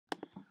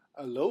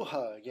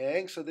Aloha,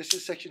 gang. So this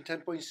is section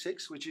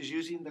 10.6, which is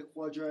using the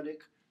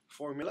quadratic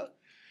formula.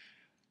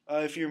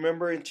 If you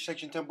remember, in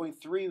section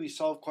 10.3, we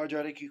solved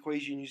quadratic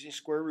equation using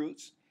square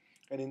roots.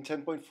 And in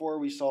 10.4,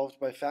 we solved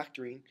by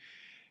factoring.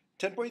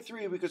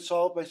 10.3, we could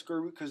solve by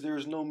square root because there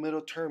is no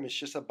middle term. It's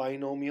just a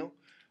binomial.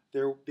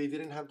 They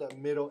didn't have that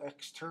middle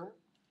x term.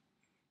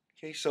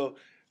 Okay, so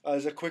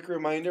as a quick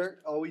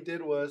reminder, all we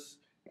did was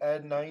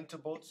add 9 to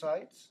both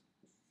sides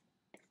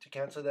to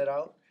cancel that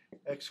out.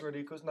 X squared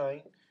equals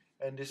 9.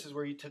 And this is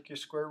where you took your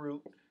square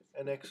root,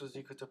 and x was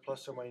equal to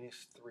plus or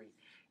minus 3.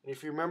 And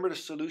if you remember, the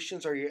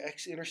solutions are your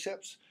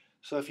x-intercepts.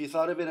 So if you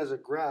thought of it as a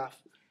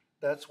graph,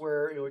 that's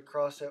where it would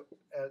cross at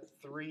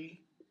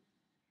 3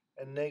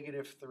 and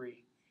negative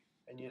 3,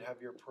 and you'd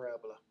have your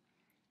parabola.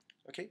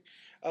 Okay.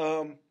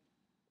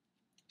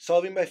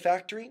 Solving by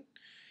factoring.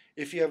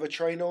 If you have a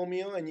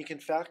trinomial and you can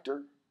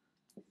factor,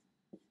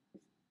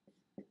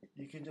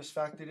 you can just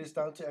factor this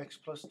down to x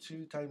plus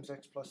 2 times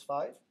x plus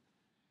 5.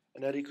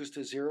 And that equals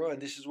to 0,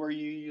 and this is where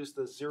you use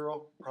the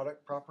zero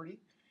product property,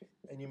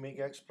 and you make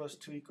x plus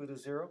 2 equal to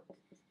 0,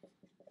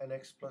 and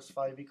x plus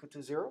 5 equal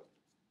to 0.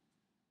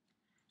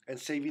 And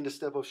saving the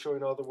step of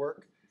showing all the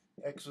work,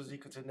 x was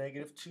equal to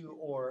negative 2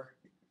 or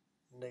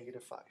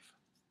negative 5.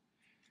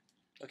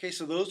 Okay,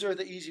 so those are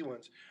the easy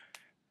ones.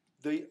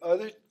 The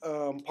other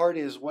part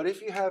is, what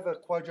if you have a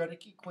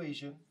quadratic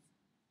equation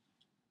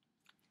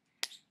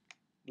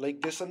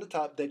like this on the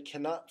top that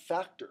cannot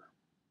factor?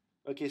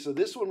 Okay, so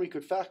this one we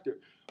could factor.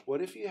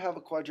 What if you have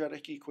a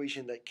quadratic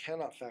equation that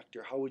cannot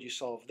factor? How would you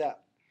solve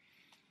that?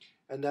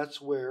 And that's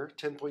where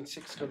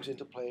 10.6 comes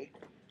into play,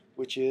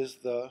 which is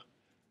the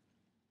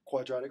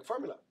quadratic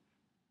formula.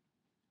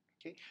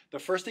 Okay, the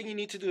first thing you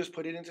need to do is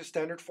put it into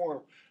standard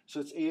form. So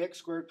it's ax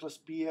squared plus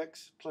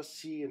bx plus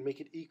c, and make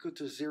it equal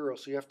to 0.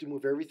 So you have to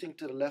move everything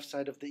to the left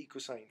side of the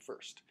equal sign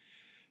first.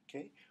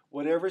 Okay,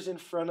 whatever's in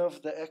front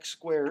of the x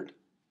squared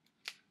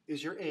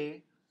is your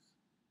a.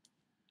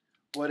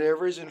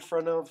 Whatever is in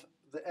front of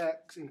the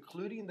x,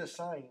 including the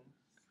sign,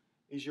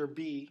 is your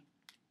b.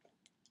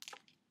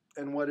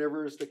 And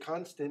whatever is the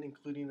constant,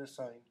 including the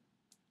sign,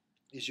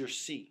 is your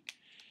c.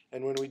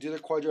 And when we do the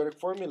quadratic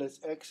formula, it's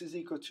x is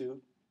equal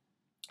to,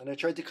 and I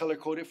tried to color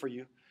code it for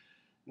you,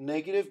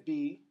 negative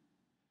b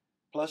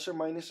plus or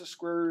minus the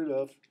square root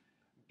of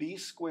b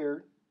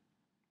squared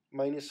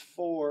minus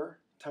 4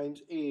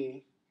 times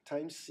a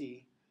times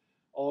c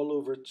all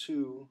over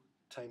 2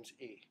 times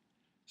a.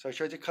 So I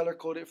tried to color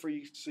code it for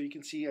you so you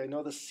can see. I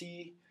know the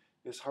C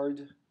is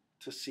hard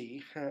to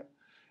see,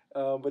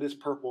 but it's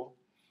purple.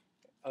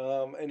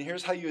 And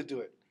here's how you would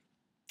do it.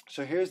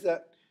 So here's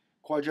that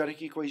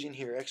quadratic equation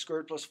here. X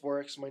squared plus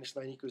 4x minus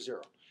 9 equals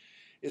 0.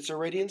 It's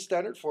already in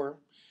standard form,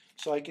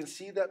 so I can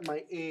see that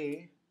my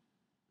A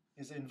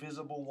is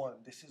invisible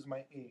 1. This is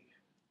my A.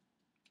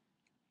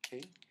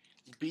 Okay.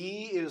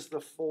 B is the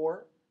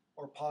 4,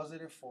 or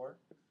positive 4.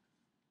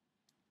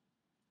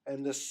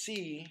 And the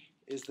C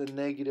is the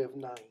negative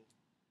 9.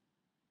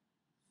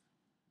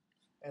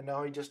 And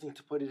now I just need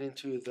to put it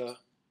into the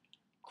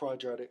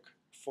quadratic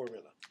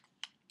formula.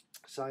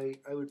 So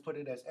I would put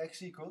it as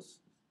x equals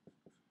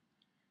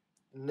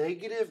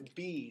negative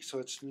b, so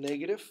it's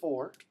negative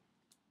 4.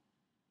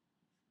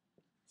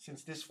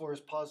 Since this 4 is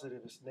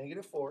positive, it's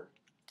negative 4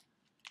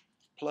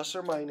 plus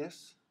or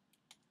minus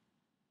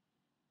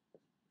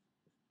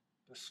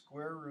the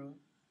square root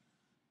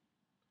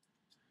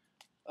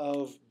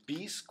of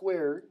b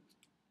squared.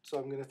 So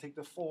I'm going to take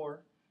the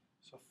 4,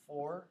 so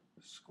 4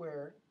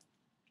 squared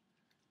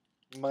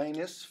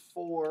minus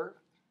 4,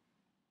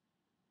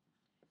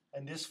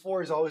 and this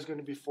 4 is always going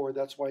to be 4,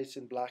 that's why it's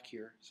in black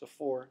here. So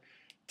 4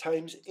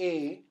 times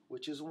a,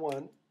 which is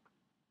 1,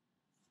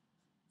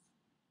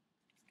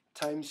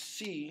 times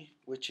c,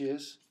 which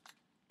is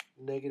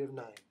negative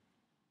 9.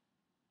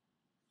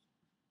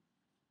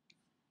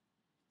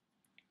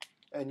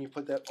 And you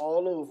put that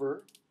all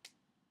over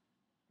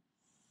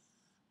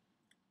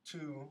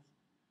 2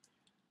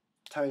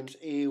 times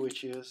a,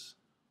 which is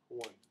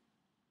 1.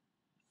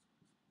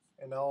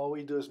 And now all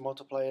we do is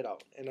multiply it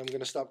out. And I'm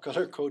going to stop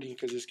color coding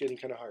because it's getting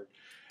kind of hard.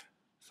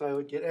 So I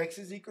would get x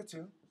is equal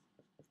to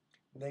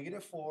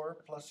negative 4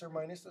 plus or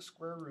minus the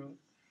square root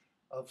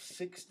of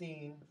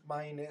 16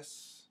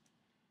 minus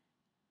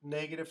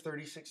negative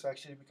 36.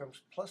 Actually, it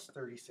becomes plus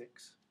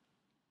 36.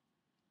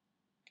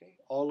 Okay,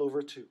 all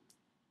over 2.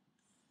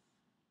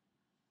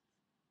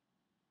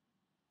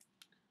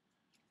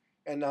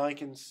 And now I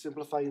can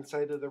simplify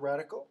inside of the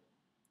radical.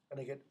 And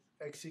I get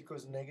x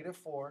equals negative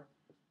 4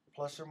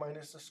 plus or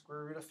minus the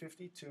square root of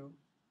 52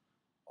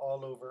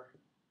 all over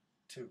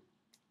 2.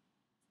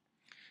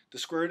 The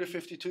square root of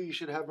 52 you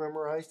should have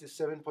memorized is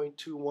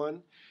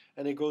 7.21,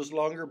 and it goes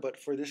longer, but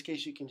for this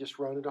case you can just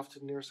round it off to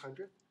the nearest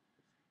hundredth.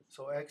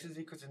 So x is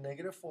equal to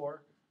negative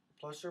 4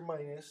 plus or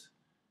minus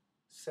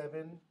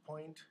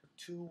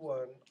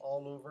 7.21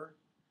 all over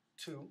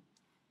 2.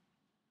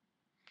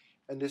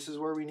 And this is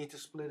where we need to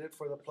split it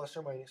for the plus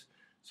or minus.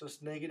 So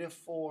it's negative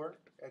 4,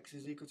 x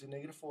is equal to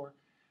negative 4,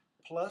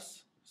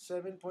 plus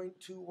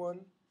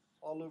 7.21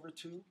 all over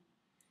 2,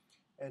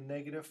 and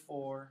negative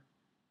 4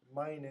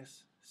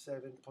 minus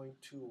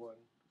 7.21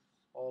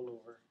 all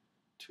over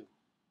 2.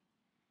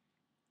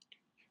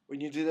 When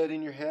you do that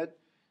in your head,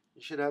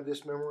 you should have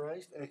this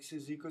memorized. X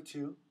is equal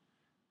to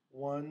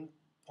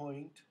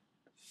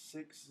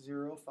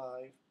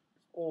 1.605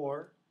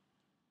 or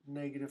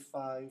negative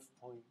 5.605.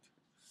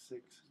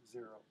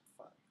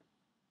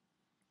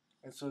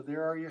 And so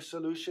there are your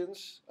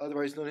solutions,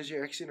 otherwise known as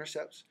your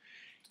x-intercepts.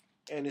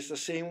 And it's the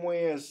same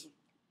way as,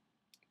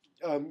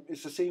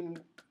 it's the same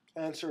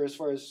answer as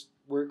far as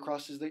where it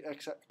crosses the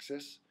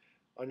x-axis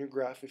on your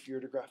graph if you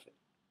were to graph it.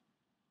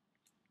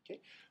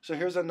 Okay, so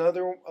here's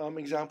another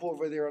example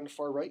over there on the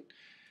far right.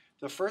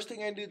 The first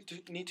thing I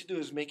need to do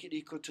is make it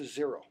equal to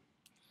 0.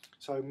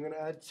 So I'm going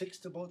to add 6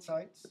 to both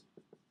sides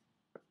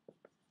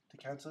to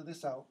cancel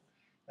this out.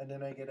 And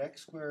then I get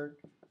x squared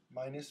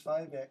minus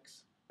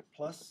 5x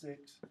plus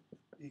 6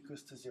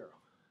 equals to 0.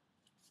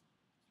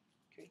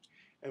 Okay,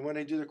 and when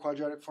I do the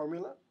quadratic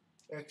formula,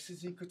 x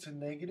is equal to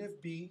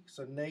negative b.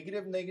 So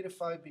negative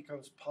 5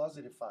 becomes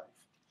positive 5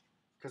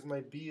 because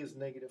my b is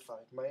negative 5.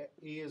 My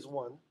a is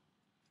 1.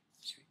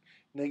 Okay.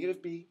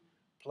 Negative b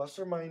plus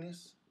or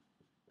minus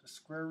the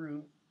square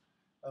root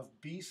of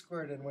b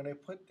squared. And when I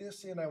put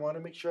this in, I want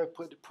to make sure I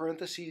put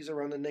parentheses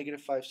around the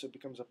negative 5 so it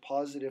becomes a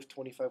positive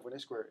 25 when I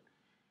square it.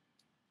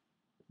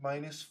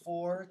 Minus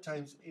 4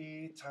 times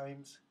a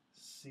times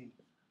c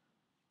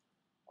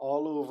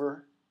all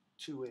over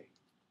 2a,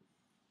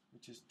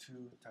 which is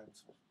 2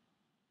 times 1.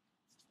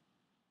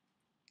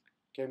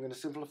 Okay, I'm going to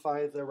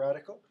simplify the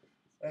radical.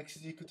 X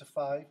is equal to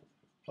 5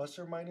 plus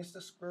or minus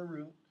the square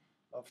root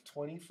of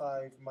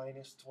 25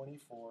 minus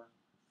 24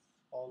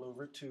 all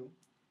over 2.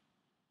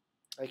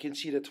 I can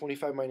see that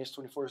 25 minus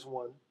 24 is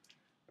 1.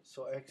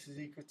 So x is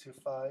equal to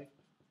 5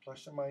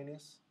 plus or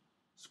minus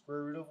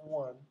square root of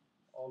 1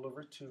 all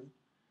over 2.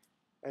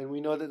 And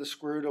we know that the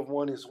square root of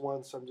 1 is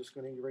 1, so I'm just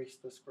going to erase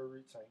the square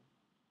root sign.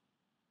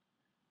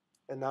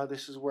 And now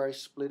this is where I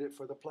split it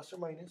for the plus or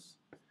minus.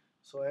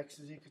 So x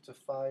is equal to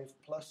 5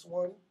 plus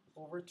 1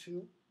 over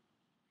 2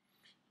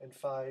 and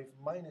 5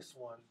 minus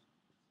 1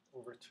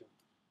 over 2.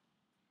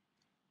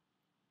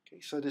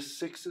 Okay, so this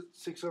 6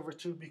 over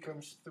 2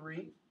 becomes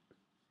 3,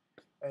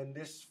 and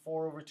this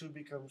 4 over 2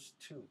 becomes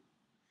 2.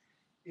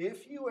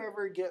 If you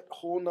ever get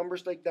whole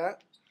numbers like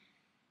that,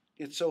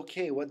 it's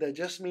okay. What that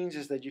just means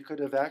is that you could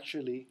have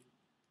actually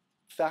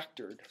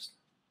factored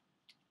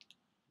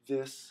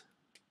this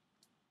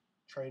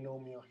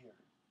trinomial here.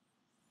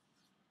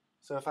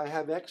 So if I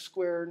have x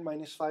squared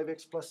minus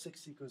 5x plus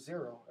 6 equals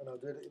 0, and I'll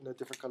do it in a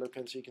different color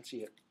pen so you can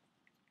see it.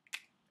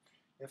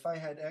 If I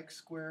had x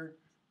squared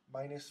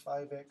minus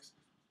 5x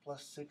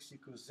plus 6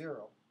 equals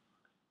 0,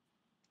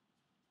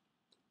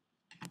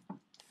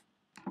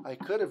 I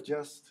could have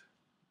just,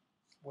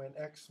 when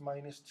x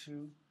minus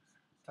 2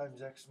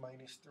 times x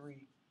minus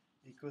 3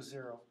 equals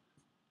 0,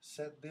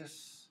 set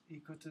this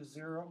equal to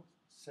 0,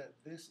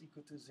 set this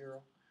equal to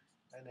 0,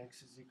 and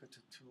x is equal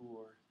to 2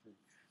 or 3.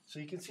 So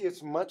you can see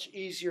it's much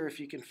easier if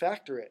you can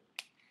factor it.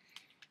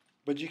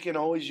 But you can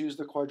always use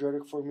the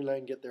quadratic formula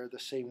and get there the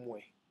same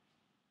way.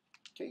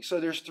 Okay, so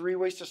there's 3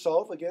 ways to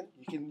solve. Again,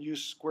 you can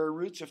use square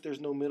roots if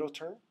there's no middle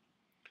term.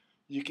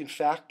 You can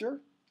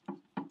factor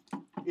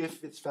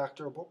if it's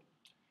factorable.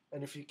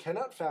 And if you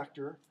cannot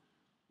factor,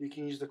 you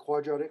can use the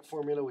quadratic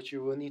formula, which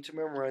you will need to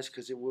memorize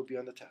because it will be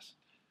on the test.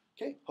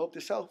 Okay, hope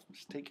this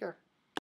helps. Take care.